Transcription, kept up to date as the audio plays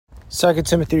2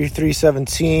 Timothy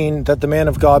 3:17, that the man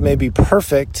of God may be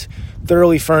perfect,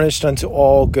 thoroughly furnished unto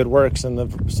all good works. And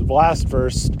the last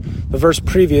verse, the verse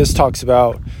previous, talks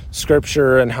about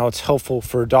Scripture and how it's helpful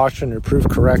for doctrine, reproof,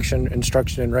 correction,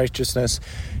 instruction in righteousness.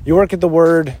 You work at the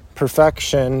word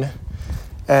perfection,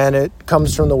 and it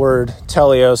comes from the word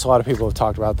teleos. A lot of people have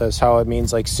talked about this, how it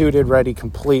means like suited, ready,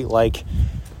 complete, like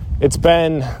it's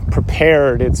been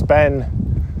prepared, it's been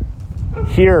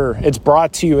here, it's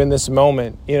brought to you in this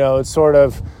moment. You know, it's sort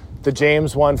of the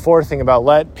James 1:4 thing about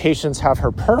let patience have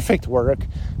her perfect work,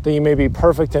 that you may be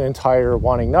perfect and entire,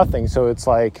 wanting nothing. So it's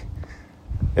like,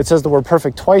 it says the word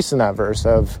perfect twice in that verse,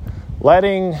 of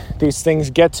letting these things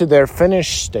get to their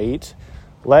finished state,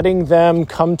 letting them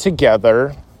come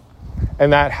together,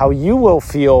 and that how you will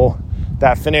feel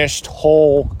that finished,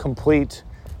 whole, complete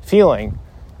feeling.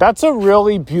 That's a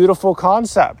really beautiful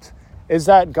concept, is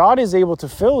that God is able to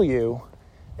fill you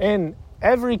in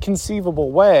every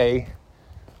conceivable way,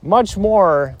 much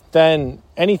more than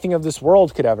anything of this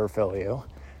world could ever fill you.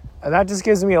 And that just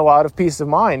gives me a lot of peace of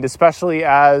mind, especially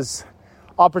as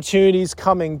opportunities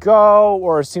come and go,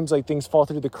 or it seems like things fall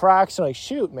through the cracks. And like,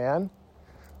 shoot, man,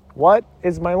 what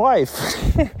is my life?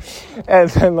 And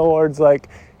then the Lord's like,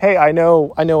 hey, I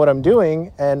know what I'm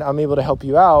doing, and I'm able to help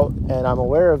you out, and I'm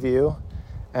aware of you,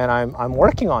 and I'm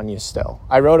working on you still.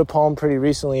 I wrote a poem pretty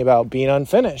recently about being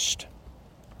unfinished.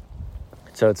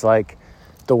 So it's like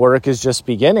the work is just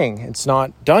beginning. It's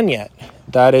not done yet.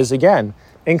 That is, again,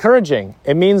 encouraging.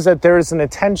 It means that there's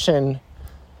attention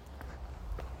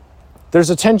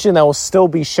that will still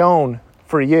be shown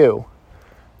for you.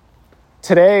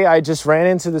 Today, I just ran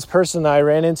into this person that I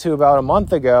ran into about a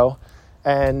month ago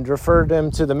and referred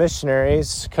him to the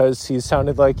missionaries because he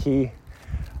sounded like he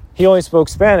only spoke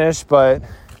Spanish, but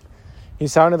he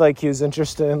sounded like he was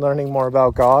interested in learning more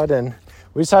about God. And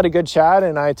we just had a good chat,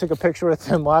 and I took a picture with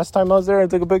him last time I was there. I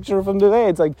took a picture of him today.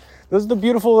 It's like, those are the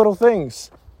beautiful little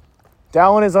things.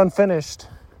 Dallin is unfinished.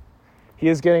 He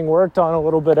is getting worked on a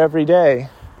little bit every day.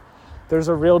 There's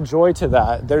a real joy to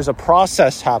that. There's a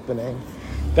process happening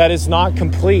that is not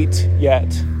complete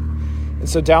yet. And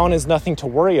so Dallin is nothing to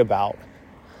worry about.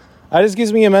 That just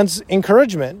gives me immense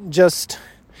encouragement, just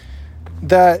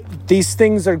that these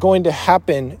things are going to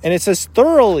happen. And it says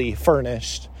thoroughly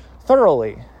furnished.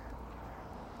 Thoroughly.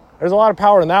 There's a lot of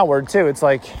power in that word too. It's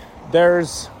like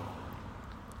there's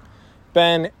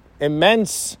been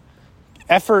immense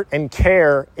effort and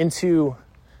care into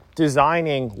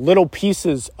designing little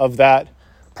pieces of that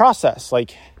process.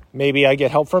 Like maybe I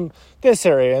get help from this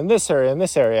area and this area and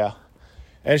this area.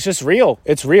 And it's just real.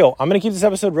 It's real. I'm going to keep this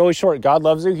episode really short. God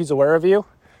loves you. He's aware of you.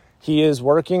 He is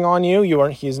working on you.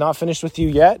 He is not finished with you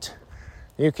yet.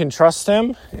 You can trust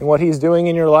him in what he's doing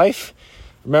in your life.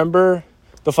 Remember,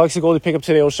 the flex of gold you pick up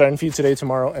today will shine for you today,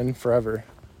 tomorrow, and forever.